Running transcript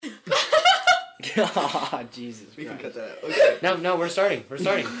Jesus We can cut Christ. that out. Okay. No, we're starting. All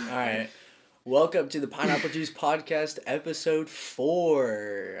right. Welcome to the Pineapple Juice Podcast, episode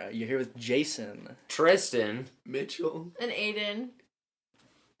 4. You're here with Jason. Tristan. Mitchell. And Aiden.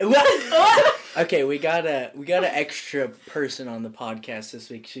 Okay, we got an extra person on the podcast this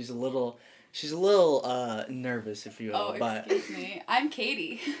week. She's a little nervous, if you will. Excuse me. I'm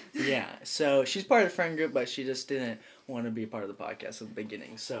Katie. Yeah, so she's part of the friend group, but she just didn't want to be a part of the podcast at the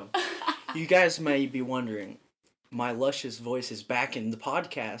beginning. So you guys may be wondering, my luscious voice is back in the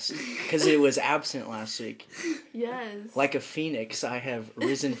podcast because it was absent last week. Yes. Like a phoenix, I have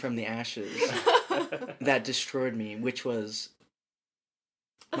risen from the ashes that destroyed me, which was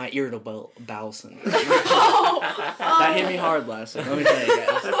my irritable bowel syndrome. That hit me hard last week, let me tell you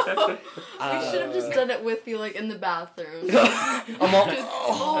guys. We should have just done it with you, like, in the bathroom. I'm all,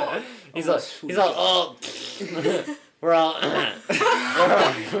 he's all, we're all,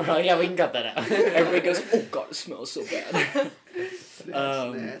 yeah, we can cut that out. Everybody goes, oh god, it smells so bad. That's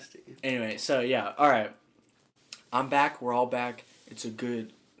nasty. Anyway, so yeah, alright. I'm back, we're all back. It's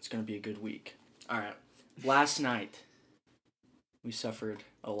gonna be a good week. Alright. Last night, we suffered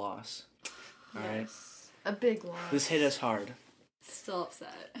a loss. Alright? Yes. A big loss. This hit us hard. Still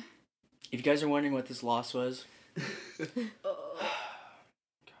upset. If you guys are wondering what this loss was,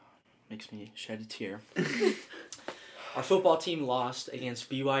 makes me shed a tear. Our football team lost against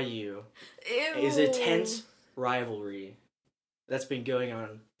BYU. Ew. It is a tense rivalry that's been going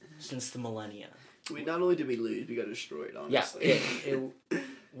on since the millennia. Not only did we lose, we got destroyed, honestly. Yeah,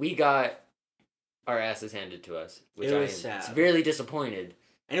 we got our asses handed to us, which It I am was sad. severely disappointed.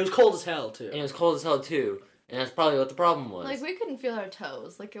 And it was cold as hell, too. And it was cold as hell, too. And that's probably what the problem was. Like, we couldn't feel our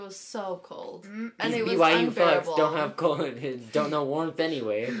toes. Like, it was so cold. Mm. And These it was BYU unbearable. fucks don't have cold, don't know warmth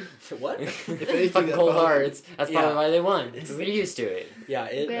anyway. What? If anything, Fucking that cold probably- hearts. That's probably Yeah. why they won. Because they're used to it. Yeah,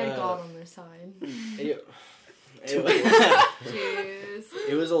 They had God on their side. it Jeez.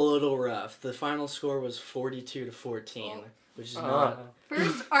 it was a little rough. The final score was 42-14, which is not...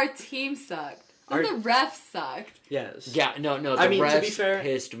 First, our team sucked. Our- Then the refs sucked. Yes. Yeah, no, the I mean, refs to be fair,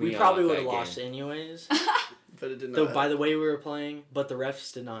 pissed me we probably off would have that lost game. anyways. But it did Though not. by the way we were playing, but the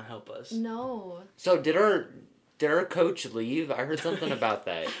refs did not help us. No. So did our coach leave? I heard something about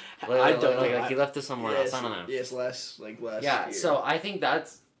that. I don't know. Like he left us somewhere else. Yes, I don't know. Yes, last Yeah, year. so I think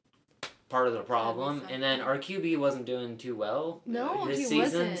that's part of the problem. That was And then our QB wasn't doing too well No, this he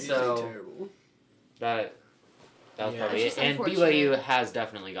season, wasn't. so terrible. that was Yeah. probably It's it. just And unfortunate. BYU has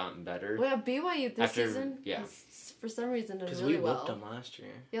definitely gotten better. Well, yeah, BYU this After- season, yeah. has, for some reason, did Because really we well. whooped them last year.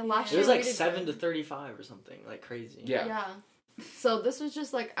 Yeah, last It year was like we did 7 good. to 35 or something, like crazy. Yeah. Yeah. So this was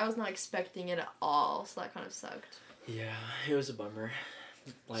just like, I was not expecting it at all, so that kind of sucked. Yeah, it was a bummer.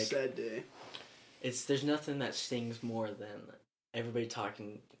 Like Sad day. there's nothing that stings more than everybody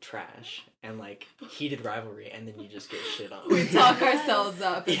talking trash and like heated rivalry, and then you just get shit on. We talk ourselves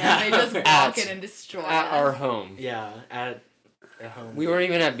up, and Yeah. then they just walk in and destroy At us. our home. Yeah, at home. We weren't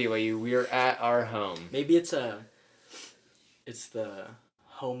even at BYU. We were at our home. Maybe it's the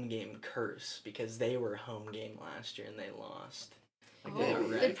home game curse because they were home game last year and they lost. Like they got It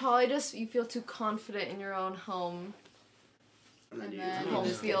wrecked. probably just, you feel too confident in your own home. And you- then Home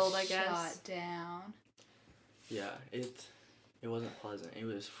just field, get I guess. shot down. Yeah, it wasn't pleasant. It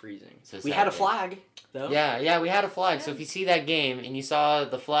was freezing. So We sad had a day. flag though. Yeah, we had a flag. So if you see that game and you saw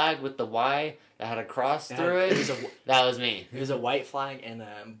the flag with the Y that had a cross through It it, was a that was me. it was a white flag and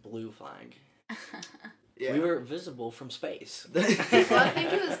a blue flag. Yeah. We were visible from space. Well, I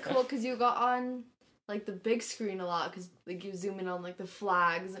think it was cool because you got on like the big screen a lot because like you zoom in on like the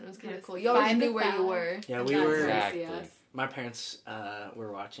flags and it was kind of Yes, cool. You always find the knew where you flag. were. Yeah, And we that's were. where you see Exactly. us. My parents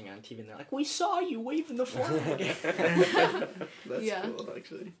were watching on TV and they're like, "We saw you waving the flag." That's Yeah. cool,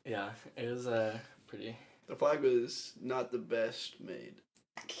 actually. Yeah, it was pretty. The flag was not the best made.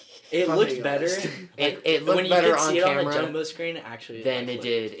 It If I'm looked being better. honest. It when looked you better could on see it on the camera jumbo screen. Actually, than like, it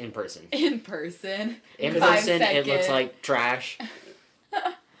did in person. In person. In 5 person, it looks seconds. like trash.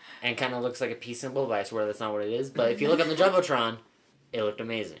 And kind of looks like a pea symbol, but I swear that's not what it is. But if you look on the Jumbotron, it looked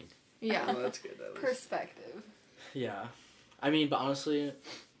amazing. Yeah. Well, that's good. That was. Perspective. Yeah, I mean, but honestly,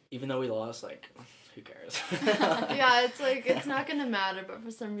 even though we lost, like, who cares? Yeah, it's like, it's not gonna matter, but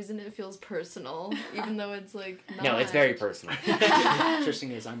for some reason it feels personal, even though it's like not. No, it's very personal.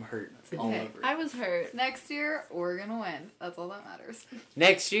 Interesting is I'm hurt all Okay. over. I was hurt. Next year, we're gonna win. That's all that matters.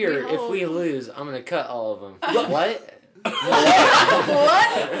 Next year, We if we hope. lose, I'm going to cut all of them. What? What?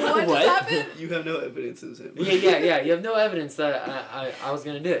 What What? just happened? You have no evidence of him. Yeah. You have no evidence that I was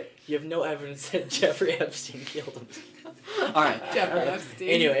going to do it. You have no evidence that Jeffrey Epstein killed him. All right. Jeffrey Epstein.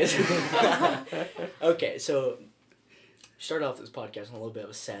 Anyways, okay, so start off this podcast on a little bit of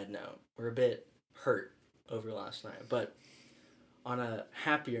a sad note. We're a bit hurt over last night. But on a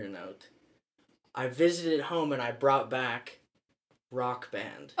happier note, I visited home and I brought back Rock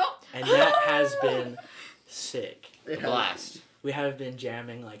Band. Oh. And that has been sick. A blast. We have been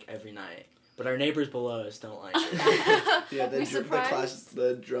jamming like every night. But our neighbors below us don't like it. Yeah, We surprised?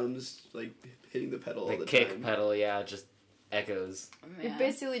 the drums like hitting the pedal all The the kick time. pedal, yeah, just echoes. You're Man.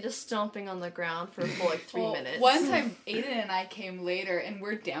 basically just stomping on the ground for a full like 3 Well, minutes. One time, Aiden and I came later, and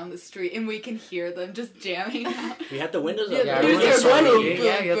we're down the street, and we can hear them just jamming out. We had the windows Yeah, up. Yeah, you everyone's just hear sweaty. boom,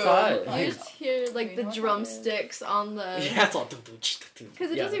 Yeah, boom, it's boom. hot. You just hear like We the know what drumsticks on the. Yeah, it's all.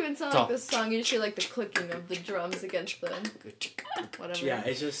 Because it Yeah. doesn't even sound Top. like the song. You just hear like the clicking of the drums against the whatever. Yeah,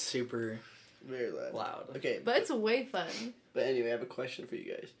 it's just super Very loud. loud. Okay, But it's way fun. but anyway, I have a question for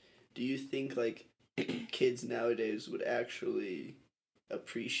you guys. Do you think like kids nowadays would actually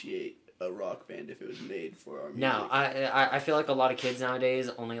appreciate a rock band if it was made for our music? No, I feel like a lot of kids nowadays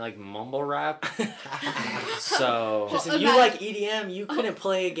only like mumble rap. So Just if Well, you imagine- like EDM, you couldn't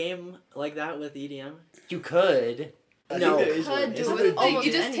play a game like that with E EDM. you could. I No. think there is Could one. do Isn't it there- with almost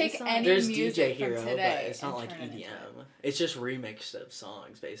you just any take song. any There's music DJ Hero, from today but it's not and like turn it into EDM. it. It's just remixed of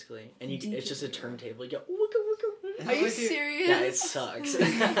songs, basically, and DJ it's just a Hero. turntable. You go, wooka, wooka. Are you Would you- serious? Yeah, it sucks.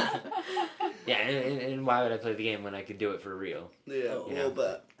 Yeah, and why would I play the game when I could do it for real? Yeah, Oh. well,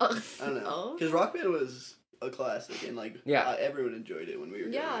 but Oh. I don't know. Oh. Because Rock Band was a classic, and like Yeah. everyone enjoyed it when we were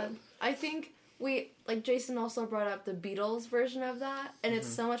growing Yeah, up. I think Jason also brought up the Beatles version of that, and it's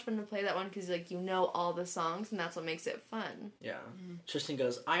so much fun to play that one because like you know all the songs, and that's what makes it fun. Yeah. Tristan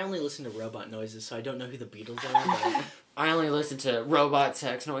goes, I only listen to robot noises, so I don't know who the Beatles are. I only listen to robot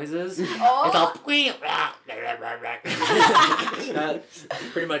sex noises. It's Oh, all. That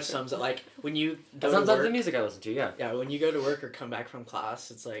pretty much sums it. Like when you go That sums to up the work, music I listen to. Yeah. yeah, when you go to work or come back from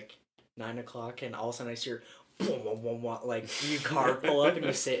class, it's like 9:00, and all of a sudden I hear. Like you car pull up and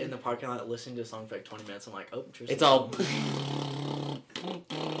you sit in the parking lot listening to a song for like 20 minutes. I'm like, oh, Tristan. It's all.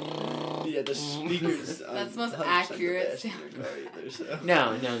 Yeah, the speakers. That's the most 100% accurate best in your car either, so.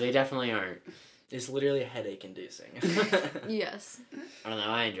 No, they definitely aren't. It's literally headache inducing. Yes. I don't know.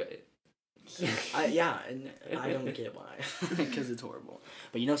 I enjoy it. Yeah, and I don't get why, because it's horrible.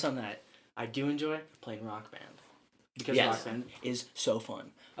 But you know something that I do enjoy? Playing Rock Band. Because Yes. Rock Band is so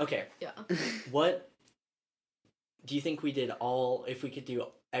fun. Okay, Yeah. what do you think we did if we could do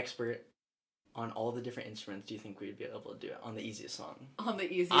expert on all the different instruments, do you think we'd be able to do it on the easiest song? on the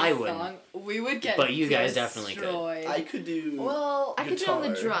easiest I wouldn't. song, we would get. But you guys definitely could. destroyed. I could do. Well, I could do it on the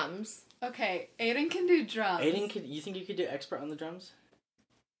Guitar. drums. Okay, Aiden can do drums. You think you could do expert on the drums?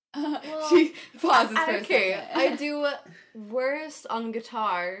 She pauses for a Okay, second. I do worst on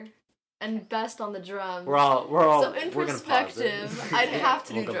guitar and best on the drums. We're all. So in we're gonna pause it. perspective, I'd have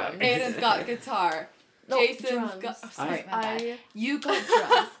to We'll do go back. drums. Aiden's got guitar. No, Jason's drums. got. Oh, sorry, my bad. I You got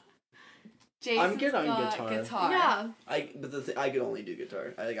drums. Jason's good on got guitar. yeah. I could only do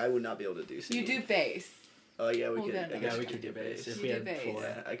guitar. I would not be able to do You singing. do bass. Oh yeah, we Hold could. on. I Yeah, guess we could do bass if You we do had bass. four.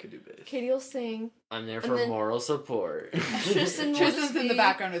 Yeah, I could do bass. Katie will sing. I'm there And for then- moral support. Tristan will Tristan's just in the be-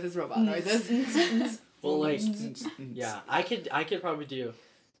 background with his robot noises. Well, like, yeah, I could probably do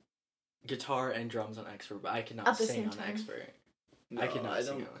guitar and drums on expert, but I could not At the sing same on time. expert. No, I could not I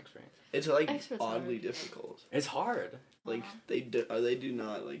sing don't. on expert. It's like Expert's oddly hard. difficult. It's hard. Like they do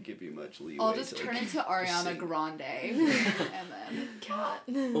not like give you much leeway. I'll just to, turn like, into Ariana sing. Grande, and then Cat.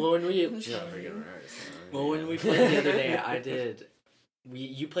 Well, when we She's not a very good artist. well when we played the other day,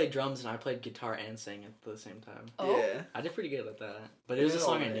 you played drums and I played guitar and sang at the same time. oh, Yeah. I did pretty good at that, but it was a Yeah,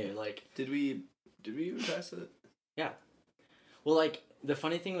 song I alright. knew. Like, Did we even pass it? well, like the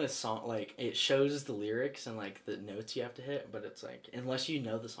funny thing with song, like it shows the lyrics and like the notes you have to hit, but it's like unless you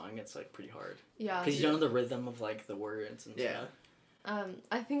know the song, it's like pretty hard Yeah. because you don't know the rhythm of like the words and Yeah. stuff.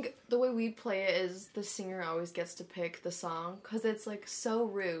 I think the way we play it is the singer always gets to pick the song because it's like so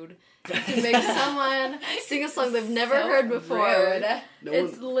rude to make someone sing a song they've never so heard before. rude. No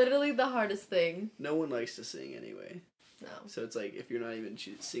It's one, literally the hardest thing. no one likes to sing anyway. No. So it's like if you're not even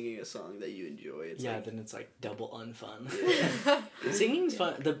singing a song that you enjoy, it's Yeah, like, then it's like double unfun. Yeah. Singing's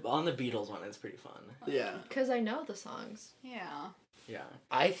fun. On the Beatles one, it's pretty fun. yeah. Because I know the songs. Yeah. Yeah.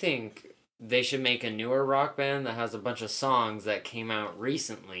 I think they should make a newer rock band that has a bunch of songs that came out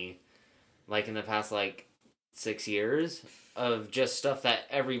recently, like in the past 6 years, of just stuff that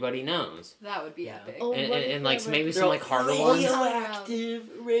everybody knows. That would be Yeah. epic. Oh, And, what and, if and they like were- maybe They're some all harder ones. radioactive,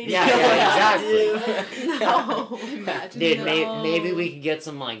 Yeah, radioactive. No. Imagine Dude, that. maybe we could get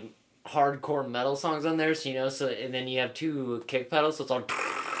some hardcore metal songs on there, so and then you have two kick pedals, so it's all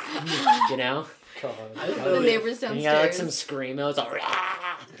you know. I don't The know. neighbors And you got downstairs. some screamo, it's all you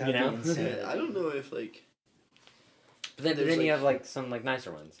That'd be know. insane. I don't know if like. But then There's, you like- have like some like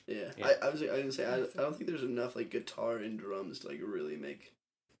nicer ones. Yeah, Yeah. I was gonna say I don't think there's enough like guitar and drums to like really make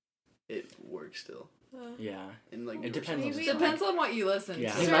it work still. Yeah. And like It newer depends on songs. the Depends on what you listen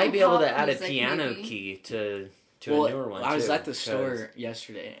Yeah. to. You Certain might be able to pop add a music, piano maybe. key to Well, a newer one. I was too, at the 'cause- store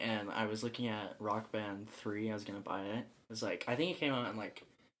yesterday and I was looking at Rock Band 3. I was gonna buy it. It was like I think it came out in like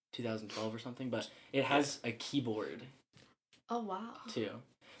 2012 or something, but it has a keyboard Oh wow. too.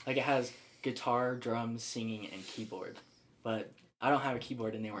 Like it has guitar, drums, singing, and keyboard. But I don't have a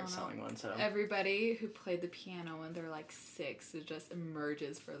keyboard and they weren't Oh, no. selling one, so Everybody who played the piano when they're like 6 it just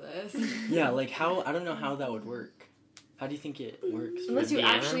emerges for this. yeah, like how I don't know how that would work. How do you think it works? Unless you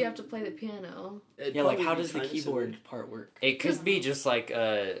piano? actually have to play the piano. It'd Yeah, like probably how be does the kinda keyboard similar. part work? It could be just like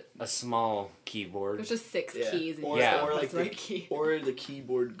a small keyboard. There's just 6 Yeah. keys and Or, you Yeah. just or press like the right key. or the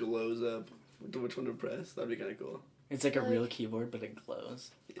keyboard glows up. Which one to press? That'd be kind of cool. It's like a Like- real keyboard, but it glows.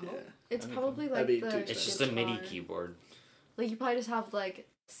 Yeah. It's That'd be probably That'd like be the too It's just a MIDI guitar. keyboard. Like you probably just have like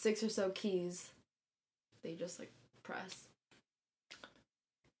 6 or so keys. That you just like press.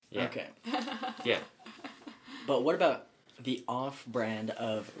 Yeah. Okay. Yeah. But what about the off-brand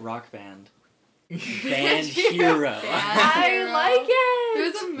of Rock Band? Band Hero. I like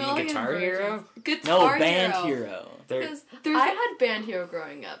it. There's a million Guitar versions. Hero? Guitar No, Band Hero. Hero. There, Because There's I a- had Band Hero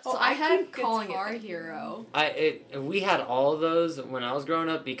growing up, so Oh, I had keep calling Guitar it Hero. we had all of those when I was growing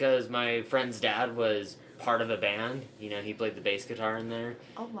up because my friend's dad was part of a band. You know, he played the bass guitar in there,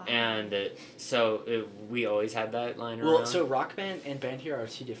 Oh wow. and we always had that lying Well, around. so Rock Band and Band Hero are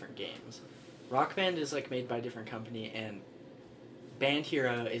two different games. Rock Band is like made by a different company, and Band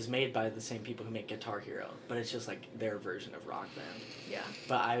Hero is made by the same people who make Guitar Hero, but it's just like their version of Rock Band. Yeah.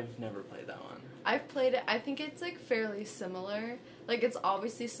 But I've never played that one. I've played it. I think it's like fairly similar. Like it's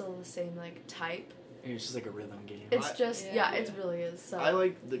obviously still the same like type. It's just like a rhythm game. It's just Yeah. it really is. So I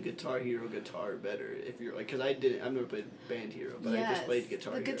like the Guitar Hero guitar better. If you're like, cause I've never played Band Hero, but I just played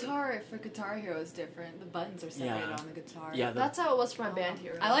Guitar the Hero. guitar for Guitar Hero is different. The buttons are separated Yeah. on the guitar. Yeah, that's how it was for my Band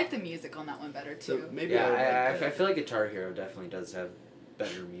Hero. I like the music on that one better So too. maybe I would like I that. feel like Guitar Hero definitely does have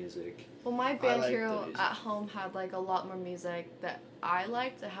better music. Well, my Band like the Hero music. at home had like a lot more music that I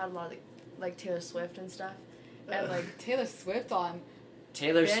liked. It had a lot of like Taylor Swift and stuff. And like Taylor Swift on.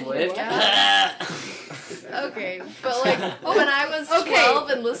 Taylor Band Swift. Hero? Okay, but like when I was Okay, 12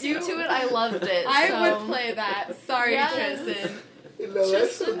 and listening to it, I loved it. I so, would play that. Sorry, Yes. Tristan. No, that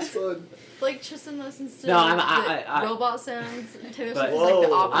Just- sounds fun. Like Tristan listens to No, I'm- the I- robot sounds. Taylor But- Swift is like the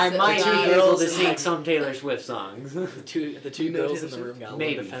Whoa. opposite. I might of Two be that. able girls to and sing like- some Taylor Swift songs. The two You know girls Taylor in the room Swift? got a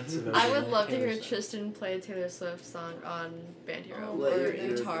Maybe. little defensive. I over would love to Taylor hear Swift. Tristan play a Taylor Swift song on Band Hero Oh, Let or your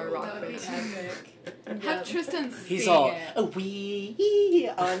ears guitar go. rock That would be band. epic. Yep. Have Tristan sing He's all, it. oh, we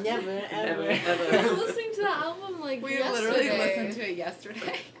are never, ever, I was ever. listening to that album like We yesterday. literally listened to it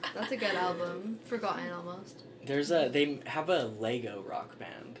yesterday. That's a good album. Forgotten almost. They have a Lego rock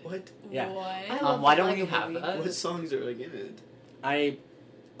band. What? Yeah. What? I love Why the don't Lego you have movie. that? What songs are like in it? I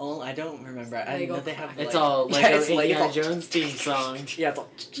don't remember. I Lego know they have. It's like, all Yeah, Lego it's Lego. Indiana Jones theme song. Yeah, it's all.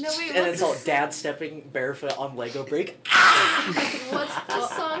 No, wait, and what's it's all this- dad stepping barefoot on Lego brick. What's the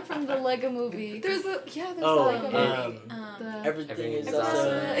song from the Lego movie? There's a Oh, Lego movie. The- Everything Everything is is That's, awesome.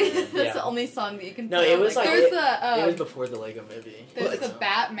 that's Yeah. the only song that you can. No, put it on was Lego. like- there's It was the before the Lego movie. there's the So-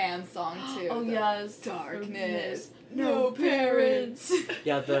 Batman song too. Oh the yes, Darkness, no parents.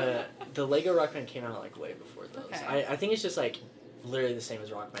 Yeah, the Lego Rock Band came out like way before those. Okay. I think it's just like literally the same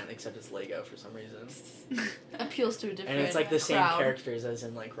as Rock Band except it's Lego for some reason. Appeals to a different. And it's like the same crowd. characters as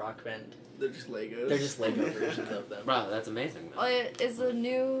in like Rock Band. They're just Legos. They're just Lego versions of them. Wow, that's amazing. Well, it is a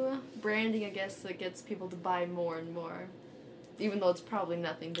new branding, I guess, that gets people to buy more and more, even though it's probably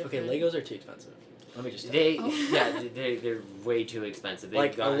nothing Okay, different. Legos are too expensive. Let me just tell you. They're way too expensive. They've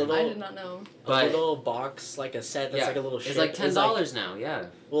Like a gotten- little- I did not know. But- a little box, like a set that's Yeah, like a little ship. It's like is, $10 now. Yeah,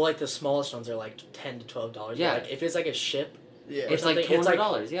 well, like the smallest ones are like $10 to $12. Yeah. But, like if it's like a ship, Yeah. it's like something- it's like-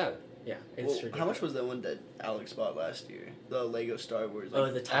 $200. Yeah, yeah, it's Well, ridiculous. how much was that one that Alex bought last year? The Lego Star Wars. Oh,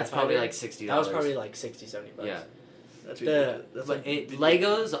 Like, the TIE that's probably Fighter? like $60. That was probably like $60-$70. Yeah. that's the- ridiculous. That's But like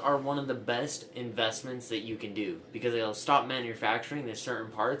Legos are one of the best investments that you can do because they'll stop manufacturing there's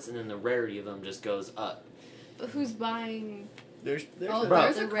certain parts and then the rarity of them just goes up. But who's buying? There's Oh, Bro.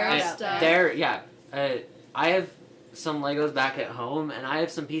 there's a The crowd rare out stuff. there. I have some Legos back at home and I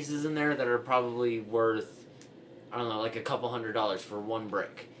have some pieces in there that are probably worth, I don't know, like a couple $100 for one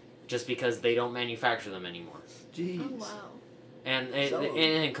brick, just because they don't manufacture them anymore. Jeez. Oh wow. And Sell 'em.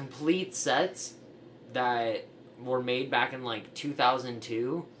 and complete sets that were made back in like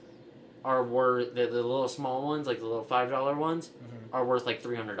 2002 are worth the little small ones, like the little $5 ones, Mhm. are worth like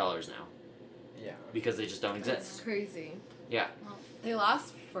 $300 now Yeah. because they just don't That's exist. crazy. Well, they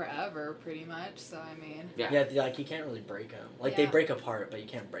last forever, pretty much. So I mean, Yeah. like you can't really break them. Like they Yeah. break apart, but you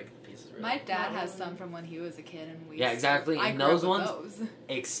can't break the pieces. Really. my dad Not has really. some from when he was a kid, and we. Yeah, exactly, I and grew those up with ones- those.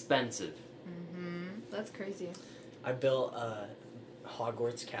 Expensive. Mm-hmm. That's crazy. I built a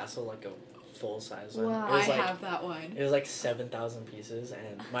Hogwarts castle, like a full size one. Wow. It was I like have that one. it was like 7,000 pieces,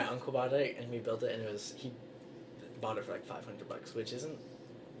 and my uncle bought it, and we built it, and he bought it for like $500, which isn't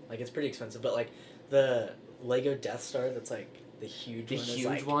like it's pretty expensive, but like the Lego Death Star, that's like the huge The one, is huge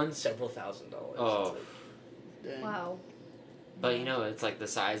like one? several $1,000s. Oh. It's like- Dang. Wow. But you know, it's like the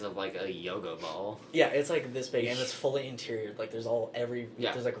size of like a yoga ball. yeah, it's like this big, and it's fully interior. Like there's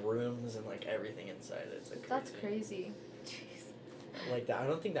Yeah. there's like rooms and like everything inside it. It's like That's crazy. crazy. Like that, I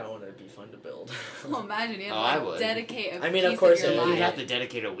don't think that one would be fun to build. Well, imagine you have Oh, I to would. dedicate a I mean, of piece course, of your it- You'd life. have to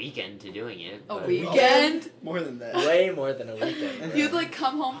dedicate a weekend to doing it. A but- weekend? More than that. Way more than a weekend. bro. You'd like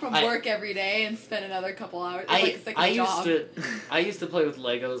come home from I- work every day and spend another couple hours. It's like a I job. used to play with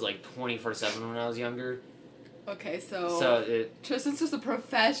Legos like 24/7 when I was younger. Okay, so, So it Tristan's just a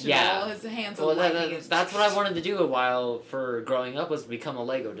professional. Yeah. His hands are well lightning. that's what I wanted to do a while for growing up, was become a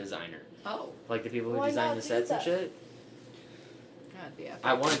Lego designer. Oh, Like the people who Why design not the do sets and that? shit. God, the epic.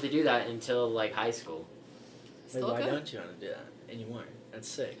 I wanted to do that until like high school. Wait, Still why good? don't you want to do that anymore? That's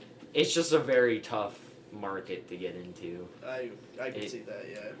sick. It's just a very tough market to get into. I can It- see that.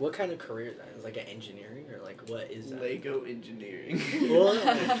 Yeah. What kind of career is that? Is it like an engineering or like what is that? Lego engineering. Well,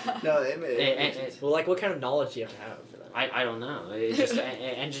 no, it well, like what kind of knowledge do you have to have for that? I don't know. It's just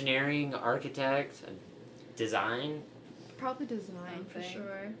engineering, architect, design. Probably design for Something.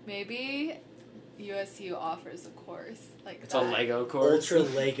 sure. Maybe USU offers a course like It's that. a Lego course. Ultra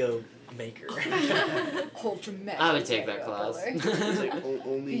Lego maker. Ultra mega I would take that Lego class. builder. It's like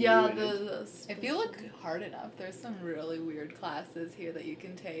only Yeah, you in it. If you look hard enough, there's some really weird classes here that you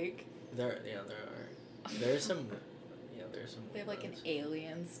can take. there are. There's some. Yeah, there's some. They have like an ones.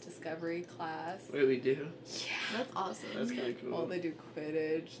 aliens discovery class. Wait, we do? That's awesome. That's kind of cool. Well, they do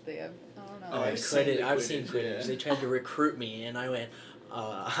Quidditch. They have I don't know. Oh, I've I've seen seen I've seen Quidditch, Quidditch. yeah. They tried to recruit me, and I went.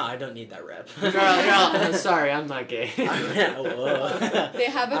 I don't need that rep. Girl, sorry, I'm not gay. I went, whoa. They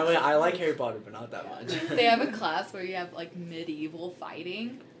have a I went, I like Harry Potter, but not that much. They have a class where you have like medieval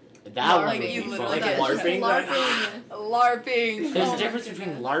fighting. That would Like, be you fun. literally Like got LARPing? LARPing. LARPing. There's Oh a my difference between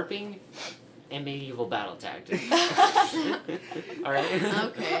goodness. LARPing and medieval battle tactics. Alright?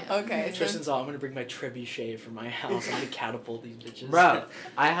 Okay. Okay. So Tristan's all, I'm gonna bring my trebuchet from my house. I'm gonna catapult these bitches. Bro,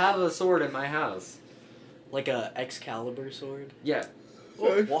 I have a sword in my house. Like a Excalibur sword. Yeah.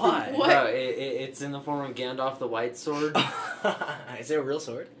 Why? What? Bro, it's in the form of Gandalf the White Sword. Is it a real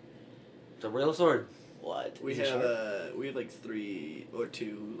sword? It's a real sword. What? We Is it have sharp? we have like 3 or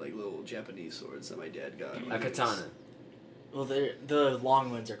 2 like little Japanese swords that my dad got. when A he was- katana. Well, the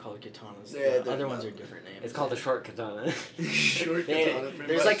long ones are called katanas. Yeah, The they're other not- ones are different names. It's called a short katana. Short They- katana. pretty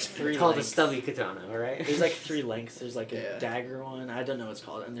there's much. like 3 It's called a lengths. stubby katana, alright? There's like 3 lengths. There's like a Yeah. dagger one. I don't know what it's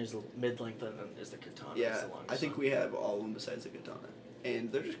called. And there's a mid length, and then there's the katana. Yeah, It's the longest I think one. we have all of them besides the katana, and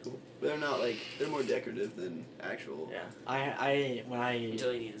they're just cool. They're not like they're more decorative than actual. Yeah, when I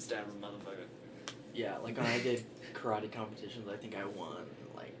Until you need to stab a motherfucker. yeah, like when I did karate competitions, I think I won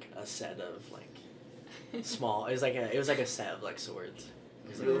like a set of like small. It was like a set of like swords. It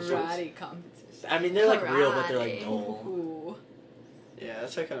was, like, Real swords? karate competition. I mean, they're like real, but they're like Karate. dull. Ooh. Yeah,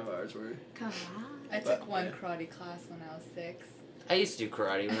 that's how kind of ours were. I But- took one yeah. karate class when I was 6. I used to do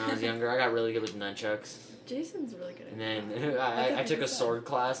karate when I was younger. I got really good with nunchucks. Jason's really good at And then That's I a took a good sword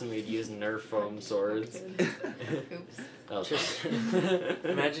class and we'd use Nerf foam swords. Oops. That was Tristan,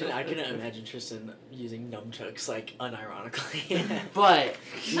 fun. I couldn't imagine Tristan using nunchucks like unironically. But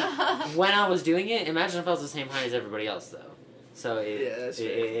when I was doing it, imagine if I was the same height as everybody else, though. So Yeah, that's fair.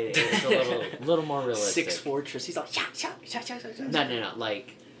 it's a little more realistic. 6'4" Tristan. He's like No,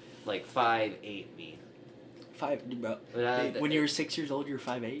 like 5'8" me. 5, bro. That- When you were 6 years old, you were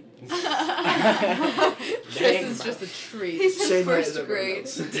 5'8". Tristan's just a treat. He's in Same height as first everyone grade.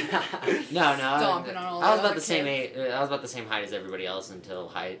 else. No, Stomping on all I was the about other the same kids. age. I was about the same height as everybody else until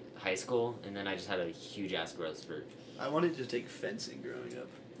high school, and then I just had a huge ass growth spurt. I wanted to take fencing growing up.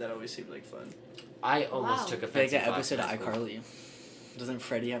 That always seemed like fun. I almost Wow. took a Like fencing that class episode in of high school. iCarly. Doesn't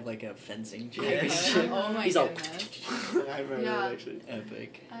Freddie have like a fencing Yeah. championship? Oh my He's all goodness. I remember Yeah. that actually.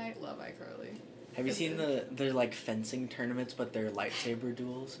 epic. I love iCarly. Have you seen they're like fencing tournaments, but they're lightsaber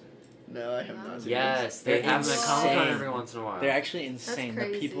duels? No, I have not. Seen Yes, they They're have them at Comic Con insane. every once in a while. They're actually insane. The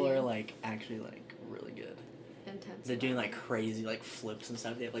people crazy. are like actually like really good. Intense. They're doing like crazy like flips and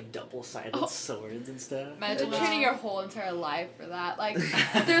stuff. They have like double-sided Oh. swords and stuff. Imagine Wow. training your whole entire life for that. Like,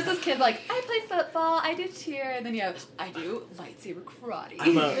 there's this kid like, I play football, I do cheer, and then you have, I do lightsaber karate.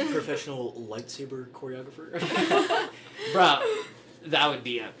 I'm a professional lightsaber choreographer. Bro, That would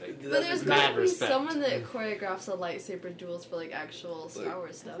be epic. But there's Mad gotta be respect. someone that choreographs the lightsaber duels for like actual Star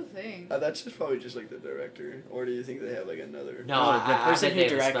Wars stuff. That's the thing. That's just probably just like the director, or do you think they have like another? No, No, the I person bet who they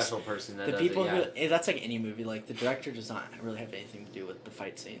have a directs- special person that The does people it, yeah. who that's like any movie. Like the director does not really have anything to do with the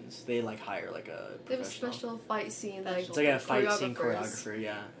fight scenes. They like hire like a They have a professional. special fight scene, like It's like a fight scene choreographers. choreographer,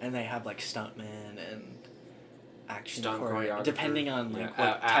 yeah, and they have like stuntmen and action Stunt choreo- choreographer. depending on like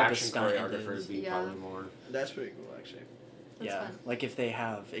Yeah, what type of action stunt it choreographer is. would be Yeah. probably more. That's pretty cool, actually. That's yeah, fun. like if they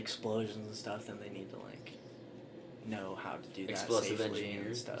have explosions and stuff, then they need to like know how to do that Explosive safely and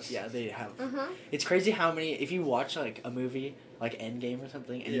engineers. stuff. Yeah, they have. Uh-huh. It's crazy how many. If you watch like a movie like Endgame or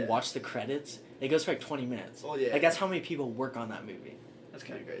something, and you Yeah. watch the credits, it goes for like 20 minutes. Oh yeah. Like that's how many people work on that movie. That's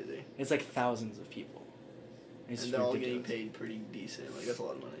kind of crazy. It's like thousands of people. It's And they're all getting ridiculous. paid pretty decent. Like that's a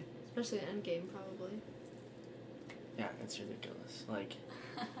lot of money. Especially in Endgame, probably. Yeah, it's ridiculous. Like,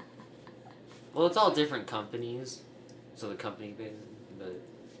 Well, it's all different companies, so the company pays, but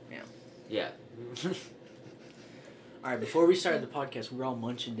Yeah. yeah. all right, before we started the podcast, we were all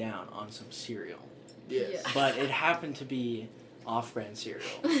munching down on some cereal, Yes. Yeah. but it happened to be off-brand cereal,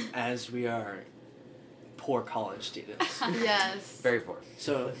 as we are poor college students. Yes. Very poor.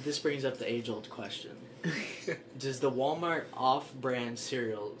 So this brings up the age-old question: does the Walmart off-brand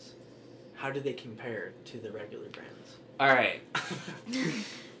cereals, how do they compare to the regular brands? All right,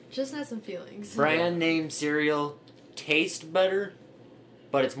 Just has some feelings. brand name cereal tastes better,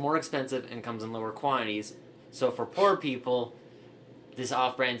 but it's more expensive and comes in lower quantities. So for poor people, this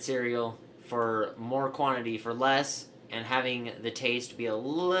off-brand cereal for more quantity for less and having the taste be a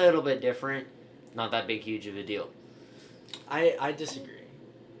little bit different, not that big huge of a deal. I disagree.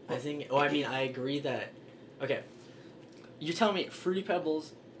 I think. Well, I mean, I agree that. Okay, you're telling me Fruity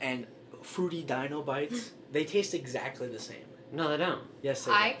Pebbles and Fruity Dino Bites, they taste exactly the same. No, they don't. Yes,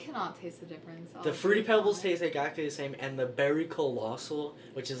 they I do. cannot taste the difference. The Fruity Pebbles taste exactly the same, and the Berry Colossal,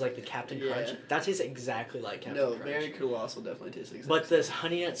 which is like the Captain Yeah. Crunch, that tastes exactly like Captain No, Crunch. Berry Colossal definitely tastes exactly. But this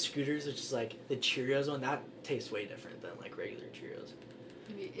Honey Nut Scooters, which is like the Cheerios one, that tastes way different than like regular Cheerios.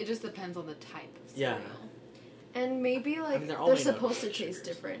 It just depends on the type of Yeah. cereal. And maybe like mean, they're all they're made out of supposed to sugars. taste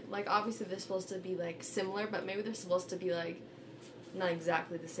different. Like obviously they're supposed to be like similar, but maybe they're supposed to be like not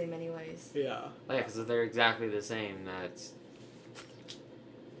exactly the same anyways. Yeah. Oh, yeah, because if they're exactly the same, that's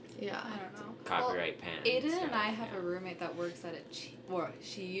Yeah. I don't know. copyright pen. Aiden stuff, and I have yeah. a roommate that works at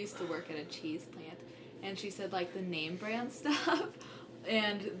she used to work at a cheese plant, and she said like the name brand stuff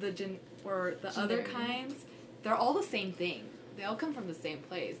and the other Generic. kinds, they're all the same thing. They all come from the same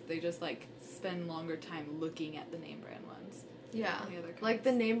place. They just like spend longer time looking at the name brand ones. Yeah. than the other kinds. Like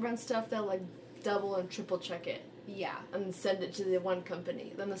the name brand stuff, they'll like double and triple check it Yeah. and send it to the one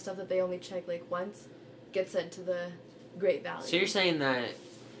company. Then the stuff that they only check like once gets sent to the Great Valley. So you're saying that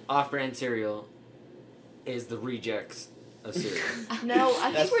off-brand cereal is the rejects of cereal? No, I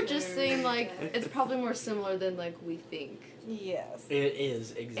think That's- we're just saying like it's probably more similar than like we think. Yes. It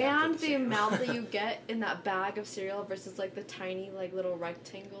is exactly And the the same. amount that you get in that bag of cereal versus like the tiny like little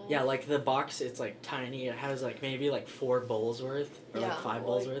rectangle. Yeah, like the box, it's like tiny. It has like maybe like 4 bowls worth or like Yeah. 5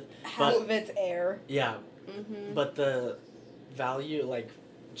 bowls worth. Half But- of it's air. Yeah, Mm-hmm. but the value like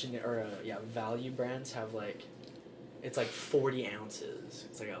value brands have like it's like 40 ounces.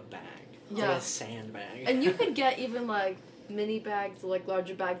 It's like a bag. It's Yeah. like a sandbag. And you could get even like mini bags, like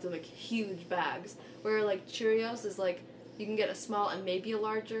larger bags, and like huge bags. Where like Cheerios is like you can get a small and maybe a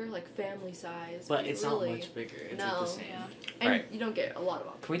larger, like family size. but you it's really, not much bigger. It's like No. the same. Yeah. and Right. you don't get a lot of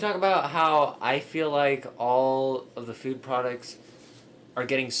options. Can we talk about how I feel like all of the food products are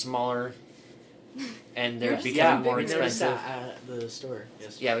getting smaller and they're Yours- becoming more we noticed expensive? that at the store.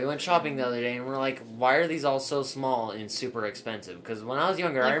 Yes. Yeah, we went shopping the other day and we're like, why are these all so small and super expensive? Because when I was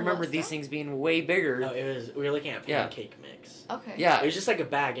younger, I Like remember what these stuff? things being way bigger. No, it was. We were looking at Yeah. pancake mix. Okay. Yeah, It was just like a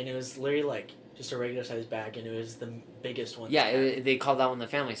bag, and it was literally like just a regular sized bag, and it was the biggest one. yeah, they had. they called that one the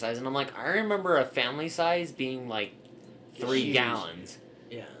family size, and I'm like, I remember a family size being like 3 Huge. gallons.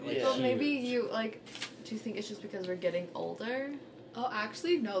 Yeah. Like Yeah. Well, huge. maybe you like. Do you think it's just because we're getting older? Oh,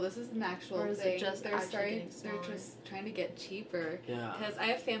 actually, no. This is an actual Or is it thing. just they're actually getting They're smaller? just trying to get cheaper. Yeah. Because I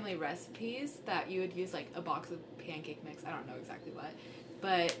have family recipes that you would use like a box of pancake mix. I don't know exactly what,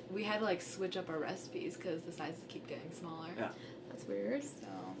 but we had to like switch up our recipes because the sizes keep getting smaller. Yeah. That's weird. So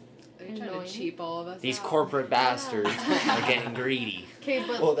they're trying Annoying. to cheap all of us. These out. corporate bastards are getting greedy. Okay,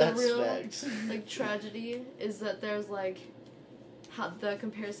 but Well, the that's real facts. like tragedy is that there's like the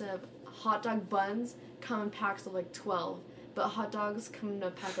comparison of hot dog buns come in packs of like 12, but hot dogs come in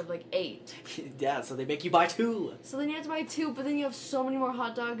a pack of like 8. Yeah. So they make you buy 2. So then you have to buy 2, but then you have so many more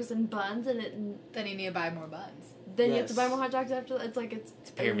hot dogs and buns, and it Then you need to buy more buns. then you have to buy Yes. more hot dogs after that. It's like it's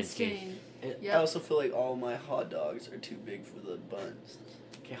pyramid scheme. insane. It- I Yep. also feel like all my hot dogs are too big for the buns.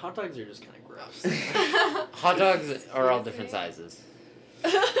 Okay, hot dogs are just kind of gross. Hot dogs are all different sizes.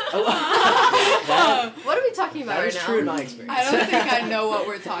 That- What are we talking about That right is now? true in my experience. I don't think I know what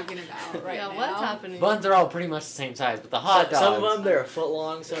we're talking about right yeah, now. what's happening? Buns are all pretty much the same size, but the hot dogs. Some of them they're a foot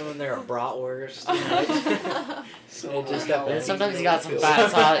long, some of them they're a bratwurst. You know? So It just how depends. And sometimes you easy got it some feels.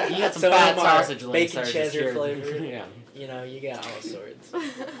 fat sausage. You got some Some of fat them are sausage links bacon that are just cheddar here. flavored. Yeah. You know, you got all sorts.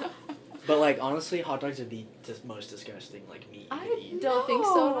 But like honestly, hot dogs are the most disgusting like meat you could I eat. don't think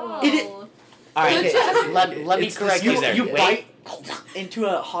so at all. It is- All right, Okay. let me It's correct You, you there. you Wait. bite into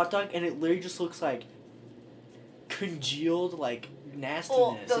a hot dog and it literally just looks like congealed like nastiness.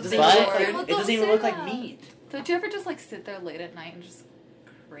 Oh, it don't doesn't say even that look word. like, Well, it doesn't don't even say look like that. meat. Don't you ever just like sit there late at night and just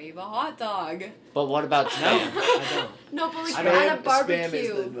crave a hot dog? But what about No, spam? I don't. No, but like I at a Spam barbecue.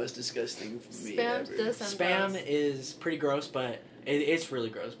 is the most disgusting for me Spam ever. does sound Spam gross. is pretty gross, but it's really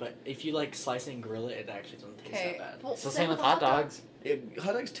gross. But if you like slice it and grill it, it actually doesn't taste Okay. that bad. Well, So same same with with hot hot dogs. Yeah,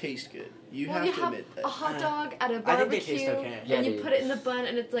 hot dogs taste good. You Well, have you to have admit that. a hot dog at a I think barbecue, they taste okay. Yeah, and they you do. put it in the bun,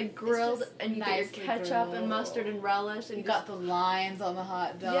 and it's like grilled, just and you get your nicely ketchup and grilled. mustard and relish, and You got the lines on the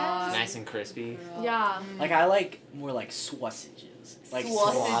hot dog. Yes. Nice and crispy. Yeah. Mm. Like I like more like sausages. Like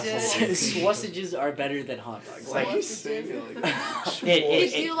Sausages. sausages are better than hot dogs. Why Like are you saying it like that?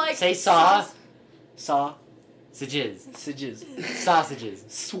 If you like say sauce- sausages. sausages. Sausages.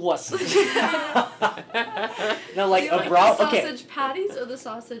 Sausage. No, Do like you a like brown. the Okay, sausage patties or the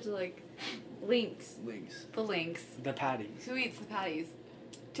sausage like links? Links. The links. the patties. Who eats the patties?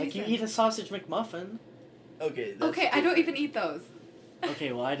 Like you Jason. eat a sausage McMuffin. Okay. That's Okay, I don't even eat those.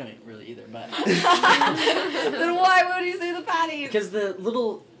 Okay, well I don't really either, but Then why would you say the patties? because the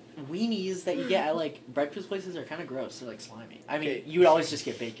little weenies that you get at like breakfast places are kind of gross. They're like slimy. I mean, Okay. you would always just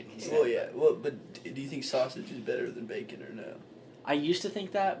get bacon instead. Well, yeah. Well, but do you think sausage is better than bacon or no? I used to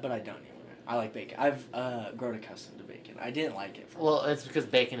think that, but I don't anymore. I like bacon. I've grown accustomed to bacon. I didn't like it. Well, it's because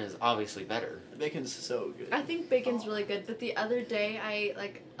bacon is obviously better. Bacon's so good. I think bacon's really good, but the other day I ate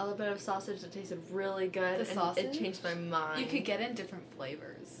like a little bit of sausage that tasted really good, The and sausage? it changed my mind. You could get in different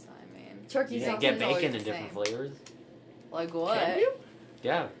flavors. I mean, turkey You Yeah, can sausage. get is always bacon the in different same. flavors. like what? Can you?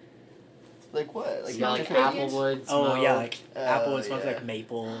 Yeah. Like what? Like You got like smoked bacon? applewood. Oh yeah, smoke. like apple and smoke yeah. like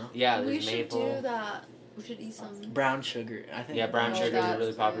maple, Yeah, we there's should maple. do that. We should eat some. brown sugar. I think. Yeah, brown Oh, sugar is a that's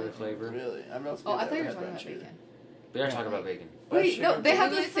really popular good. flavor. Really? I'm not. Oh, I thought you were had talking brown about sugar. bacon. We are Yeah. talking about bacon. Brown Wait, no, sugar, they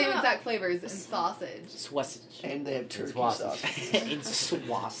have bacon. the same exact flavors in sausage. Sausage. And they have turkey sausage. sausage. It's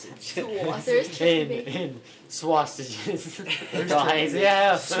sausage. There's turkey In bacon. sausages. There's Guys, turkey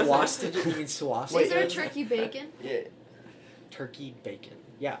yeah. Sausage. You mean sausage? Wait, Is there a yeah. turkey bacon? Yeah. Turkey bacon.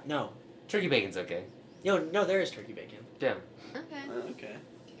 Yeah. No. Turkey bacon's okay. No, there is turkey bacon. Yeah. Okay. Okay.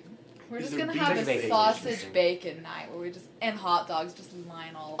 We're Is just there gonna beef have bacon? a Bacon. sausage Interesting. bacon night where we just and hot dogs just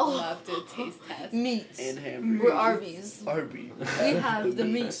line all of them Oh. up to a taste test. Meats. And hamburgers. We're Arby's. Arby. We have the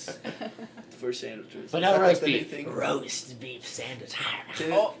meats. For sandwiches. But no Is that roast the new beef. thing? Roast beef sandwich.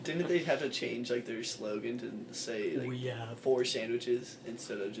 Didn't they have to change like their slogan to say like We have. 4 sandwiches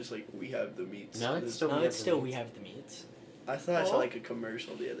instead of just like we have the meats? No, it's still- No, we it's have the still meats. we have the meats. I thought I saw Oh. like a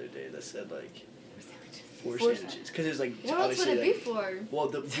commercial the other day that said like 4 Four sandwiches because it's like What else would obviously it be like for? well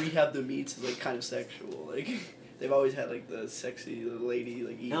the we have the meats is like kind of sexual like they've always had like the sexy lady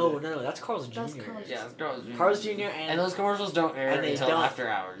like eating No, it. no, that's Carl's Jr. That's Carl's Yeah, Carl's Jr. Carl's Jr. And those commercials don't air and they until don't- after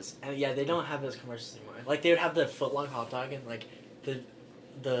hours. And yeah, they don't have those commercials anymore. Like they would have the foot long hot dog and like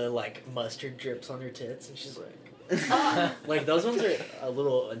the like mustard drips on her tits, and she's like, like those ones are a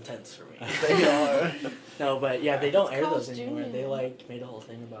little intense for me. They are. No, but yeah, they don't It's air Carl's those anymore. Jr. They like made a whole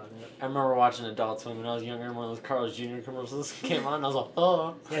thing about it. I remember watching Adult Swim when I was younger, and one of those Carl's Jr. commercials came on. And I was like,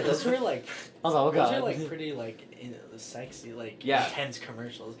 oh. Yeah, those were like I was like, oh those god. are like pretty like sexy, like Yeah. intense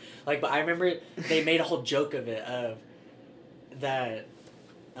commercials. Like, but I remember they made a whole joke of it of that.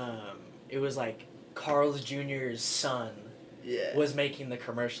 It was like Carl's Jr.'s son Yeah. was making the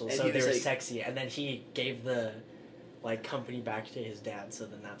commercials, And so he they was were like- sexy, and then he gave the like company back to his dad, so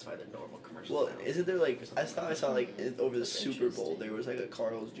then that's why they're normal commercials. Well, now. isn't there like I thought I saw like over the That's Super Bowl interesting. there was like a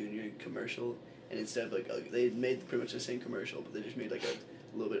Carl's Jr. commercial, and instead of like they made pretty much the same commercial, but they just made like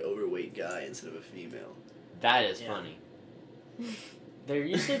a little bit overweight guy instead of a female. That is Yeah. funny. There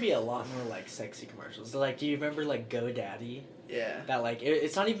used to be a lot more like sexy commercials. Like, do you remember like GoDaddy? Yeah. That like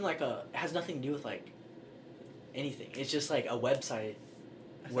it's not even like it has nothing to do with like anything. It's just like a website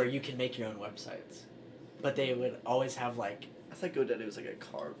where you can make your own websites, but they would always have like I thought GoDaddy was like a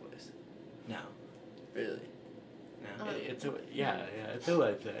car place. no, Really? no. It's a it's a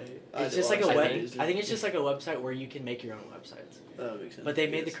website. It's just like a I web. think- I think it's just like a website where you can make your own websites. That makes sense. But they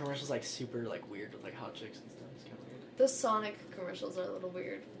made the Yes. commercials like super like weird with like hot chicks and stuff. It's kind of The Sonic commercials are a little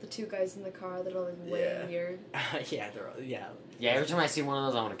weird. The two guys in the car that are like way Yeah. weird. Yeah, they're all, yeah. Yeah, every time I see one of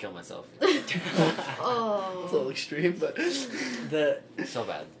those, I want to kill myself. It's a little Oh. extreme, but The So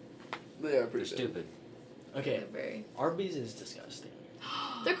bad. they are They're pretty good. stupid. okay, They're very. Arby's is disgusting.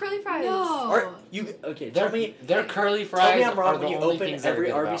 They're curly fries. Are you okay? Their, Tell me, their curly tell me fries I'm are wrong the when you only open things that are every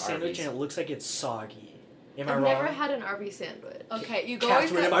good Arby's about sandwich Arby's. and it looks like it's soggy. Am I I've wrong? never had an Arby's sandwich. Okay, you go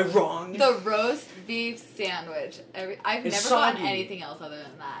Catherine, am I into wrong? the roast beef sandwich. I've It's never gotten soggy. anything else other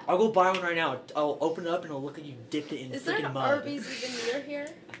than that. I'll go buy one right now. I'll open it up and it'll look like you dipped it in Is there freaking an mud. Arby's even near here?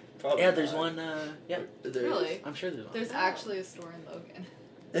 Probably Yeah, there's not. one. Yeah, There is. Really? I'm sure there's one. There's actually a store in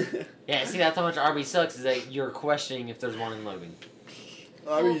Logan. Yeah, see, that's how much Arby's sucks, is that you're questioning if there's one in Logan.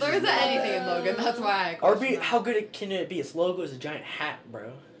 Well, Arby's there is isn't not anything in bad. Logan. That's why I question Arby, that. how good can it be? Its logo is a giant hat,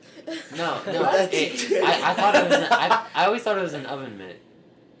 bro. No, What? I thought it was I always thought it was an oven mitt.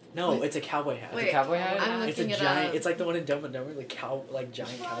 No, it's a cowboy hat. Wait, It's a cowboy hat? I'm It's a looking it giant. up. It's like the one in Dumb and Dumber, like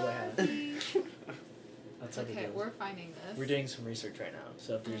giant cowboy hat. That's how Okay, it we're goes. finding this. We're doing some research right now.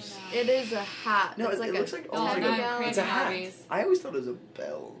 So if there's, It is a hat. No, it's it like looks like Oh, almost Taco like no, Bell. I'm It's a craving hat. Arby's. I always thought it was a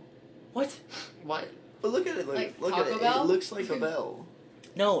bell. what? What? But look at it, Like look Taco at it. Bell? It looks like a bell.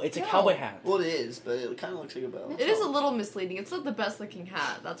 No, it's a No. cowboy hat. Well, it is, but it kind of looks like a bell. It is a little misleading. It's not the best looking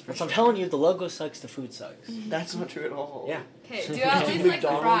hat. That's for That's sure. what I'm telling you. The logo sucks. The food sucks. That's not true at all. Yeah. Okay, do you at least like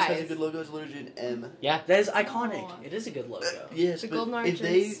McDonald's has a fries? good logo. It's literally an M. That is iconic. Oh. It is a good logo. Yes, The but golden if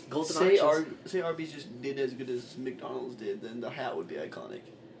they arches. Golden say arches. say Arby's just did as good as McDonald's did, then the hat would be iconic.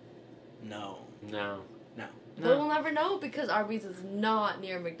 No. No. No. But we'll never know because Arby's is not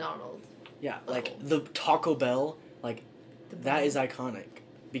near McDonald's. Yeah, like the Taco Bell, like that is iconic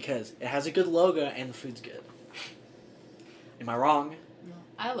because it has a good logo and the food's good. Am I wrong?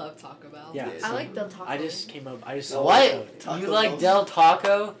 I love Taco Bell. Yeah. Yes. I like Del Taco. I just came up. I just No, saw What? it. Taco You like Bell? Del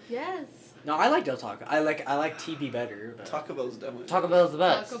Taco? Yes. No, I like Del Taco. I like TB better. But Taco Bell's definitely. Taco Bell's the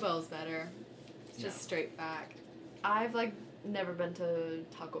best. Taco Bell's better. It's just Yeah. straight back. I've like never been to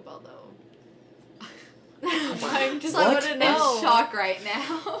Taco Bell though. I'm just What? like in No. shock right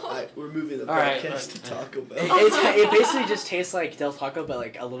now. Alright, we're moving the All right, podcast to Taco Bell. it basically just tastes like Del Taco, but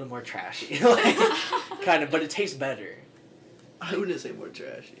like a little more trashy, like, kind of. But it tastes better, I wouldn't say more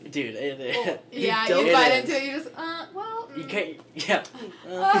trashy. dude. Well, yeah, don't- you it bite is. into it, you just, well. You can't. Yeah.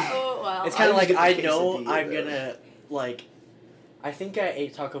 Oh, well. It's kind of I like just I get the know quesadilla, I'm though. gonna like. I think I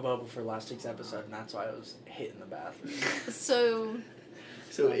ate Taco Bell before last week's episode, and that's why I was hitting the bathroom. So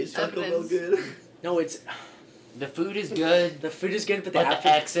So is Taco Bell Evidence. good? No, it's The food is good, the food is good, but but after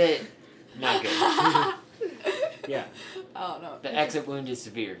the exit, not good. yeah. Oh, no. The exit wound is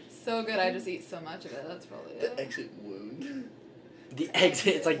severe. So good, I just eat so much of it. That's probably The it. exit wound. The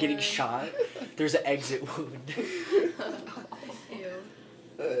exit, it's like getting shot. There's an exit wound. ew.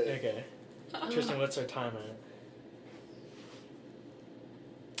 Okay. Tristan, what's our time at?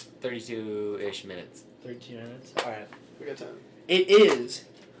 32-ish minutes. 13 minutes? Alright. We got time. It is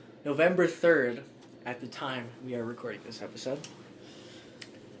November 3rd at the time we are recording this episode.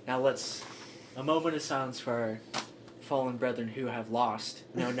 Now let's. A moment of silence for our fallen brethren who have lost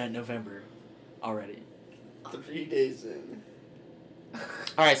No Nut November already. 3 days in.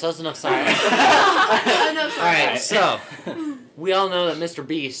 Alright, so that's enough silence. Enough Alright, silence. so, we all know that Mr.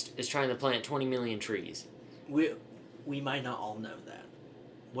 Beast is trying to plant 20 million trees. We might not all know that.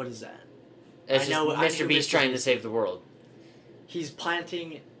 What is that? It's I know- I just knew Mr. Beast Mr. trying to Beast- save the world. He's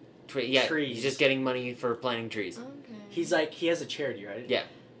planting. Yeah, Trees. he's just getting money for planting trees. Okay. He's like he has a charity, right? Yeah.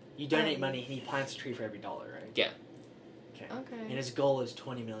 You donate Um, money and he plants a tree for every dollar, right? Yeah. Okay. And Okay. his goal is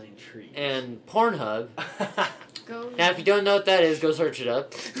 20 million trees. And Pornhub. Go. Now, if you don't know what that is, go search it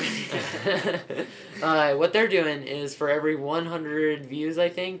up. What they're doing is for every 100 views, I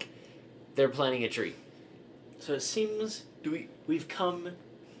think, they're planting a tree. So it seems we've come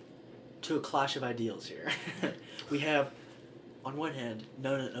to a clash of ideals here. We have, on one hand,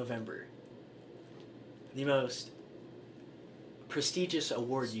 No Nut November, the most prestigious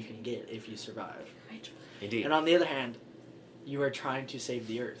award you can get if you survive. Indeed. And on the other hand, you are trying to save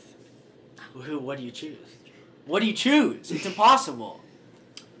the Earth. What do you choose? What do you choose? It's impossible.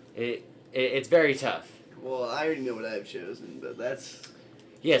 It's very tough. Well, I already know what I've chosen, but that's.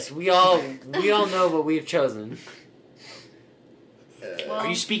 Yes, we all know what we've chosen. Well-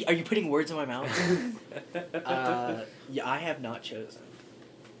 Are you putting words in my mouth? Yeah, I have not chosen.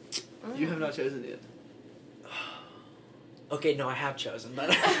 You have not chosen yet. Okay, no, I have chosen, but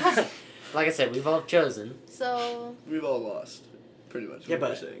Like I said, we've all chosen. So We've all lost, pretty much. Yeah, what we're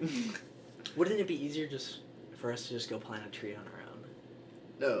but- saying. wouldn't it be easier just for us to just go plant a tree on our own?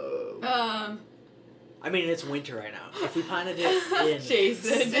 No. I mean, it's winter right now. If we planted it in...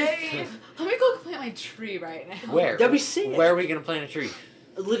 Jason. Same. Let me go plant my tree right now. Where? That'd be sick. Where are we gonna plant a tree?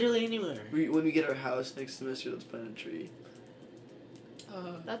 Literally anywhere. When we get our house next semester, let's plant a tree.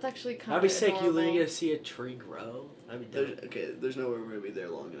 That's actually kind That'd of be sick. You adorable. literally get to see a tree grow. That'd be dope. There's no way we're gonna be there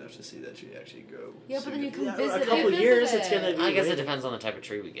long enough to see that tree actually grow. Yeah, but then you can Yeah, visit a couple it. years, Visit it's gonna it. be... I guess it way- depends on the type of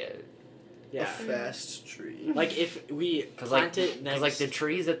tree we get. Yeah. A fast tree. Like, if we Cause plant like, it next... cause like the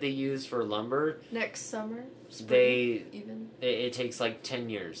trees that they use for lumber, Next summer. Spring, they even. it takes like 10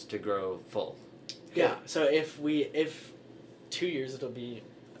 years to grow full. Yeah, so if 2 years, it'll be...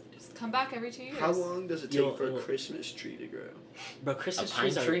 Just come back every 2 years. How long does it You'll- take for a you'll- Christmas tree to grow? Bro, Christmas A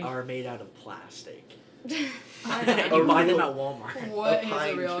pine trees tree? are made out of plastic. I And know. you buy them real- at Walmart. What a is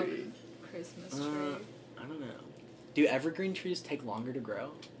pine a real tree. Christmas Uh, tree? I don't know. Do evergreen trees take longer to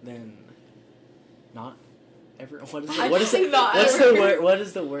grow than not? What is I it? What is think it? not What's the evergreen. word? What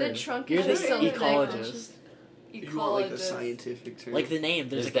is the word? The trunk You're is the so thick, ecologist. You want like the Ecologist. scientific term? Like the name.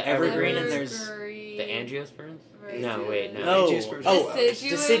 There's There's like the evergreen evergreen. and there's The angiosperms? Right. No, wait, no. no. Angiosperms. Oh,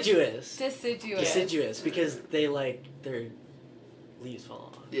 Deciduous. deciduous. Deciduous. Deciduous because they like their leaves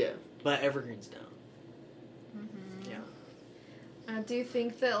fall off, Yeah. but evergreens don't. Mhm. Yeah. I do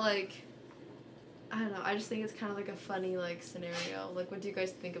think that, like, I don't know, I just think it's kind of like a funny, like, scenario. Like, what do you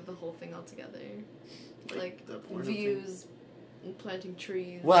guys think of the whole thing altogether? Like, the porno thing? views, and planting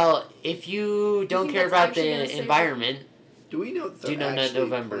trees. Well, if you don't think care that's about actually gonna the save environment, Do we know that Do you they're know that actually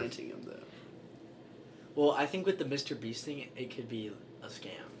November? planting them though? Well, I think with the Mr. Beast thing, it could be a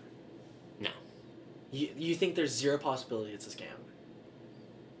scam. No. You think there's zero possibility it's a scam?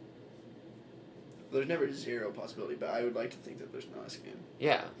 There's never zero possibility, but I would like to think that there's not a scam.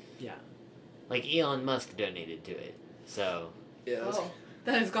 yeah. Yeah. Like Elon Musk donated to it. So, Yeah, that's, Oh,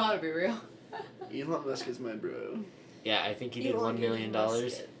 that has gotta be real. Elon Musk is my bro. yeah, I think he did Elon $1 million.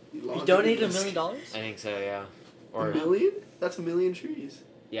 Musk. I Elon You donated $1 Musk. million? think so, yeah. A Or million? That's a million trees.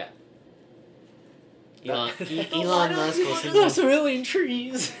 Elon, But Elon why don't Musk you will wanna send That's you. a million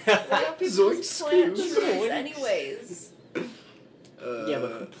trees. Why don't people Zoinks, just plant screws. trees anyways? Yeah,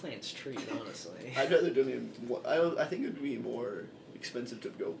 but who plants trees, honestly? I'd rather donate. I think it would be more expensive to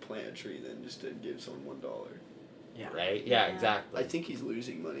go plant a tree than just to give someone $1. Yeah. Right? Yeah, Yeah. exactly. I think he's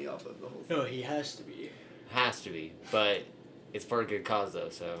losing money off of the whole thing. No, he has to be. Has to be. But it's for a good cause, though,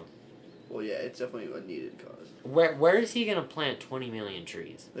 so. Well, yeah, it's definitely a needed cause. Where is he going to plant 20 million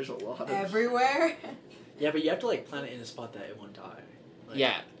trees? There's a lot of Everywhere. Yeah, but you have to like plant it in a spot that it won't die. Like,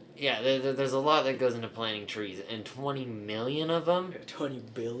 Yeah. There's a lot that goes into planting trees, and 20 million of them? 20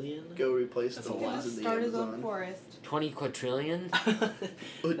 billion. Go replace That's the a lot. ones in the Start his own Amazon. forest. 20 quadrillion?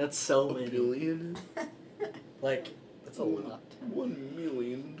 That's so A many. billion? Like that's a lot. $1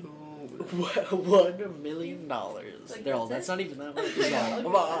 million. $1 million. Like, They're all. that's That's not even that much. Yeah.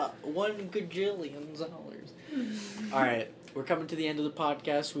 $1 gajillion. All right, we're coming to the end of the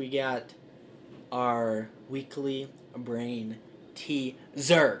podcast. We got our weekly brain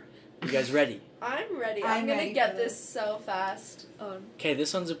teaser. You guys ready? I'm ready. I'm I'm gonna ready get for this so fast. Oh, Okay,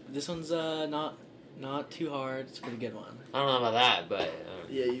 this one's not too hard. It's a pretty good one. I don't know about that, but.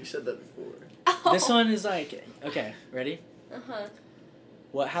 Yeah, you've said that before. This one is like okay. Ready? uh-huh.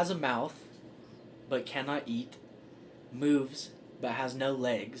 What has a mouth but cannot eat, moves but has no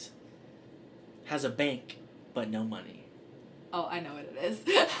legs, has a bank but no money? Oh, I know what it is.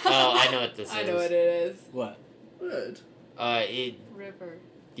 Oh, I know what this I is. know what it is. What? What? It. River.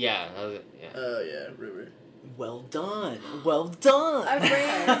 Yeah. Yeah. Oh, yeah, river. Well done. Well done. Our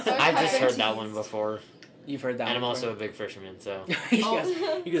brains are I've just cut heard and that one teased. before. You've heard that And I'm one also a before? big fisherman, so.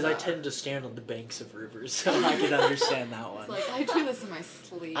 Because I tend to stand on the banks of rivers, so I can understand that It's one. like I do this in my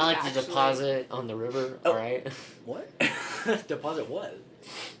sleep. I like actually. to deposit on the river, Oh. alright? What? Deposit what?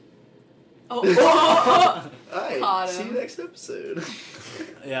 Oh. Alright, Caught see you him. next episode.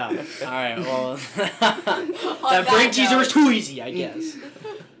 Yeah. All right. Well, On that brain that teaser was note. too easy, I guess.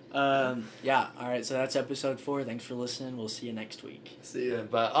 Yeah. All right. So that's episode 4. Thanks for listening. We'll see you next week. See ya.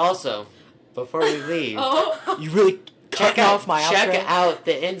 But also, before we leave, Oh. You really check cutting off my check outro? out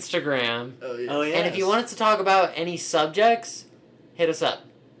the Instagram. Oh, yeah. Oh, yeah. And if you want us to talk about any subjects, hit us up.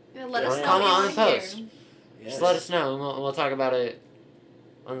 Yeah, let Or us know comment what on you the wanna post. hear. Yes. Just let us know, and we'll talk about it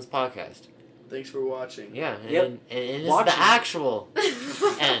on this podcast. Thanks for watching. Yeah, and, Yep. and this is Watching. the actual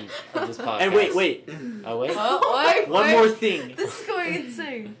end of this podcast. And wait. Oh, wait? Oh, wait, One wait. more thing. This is going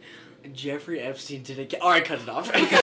insane. Jeffrey Epstein did it. All right, cut it off.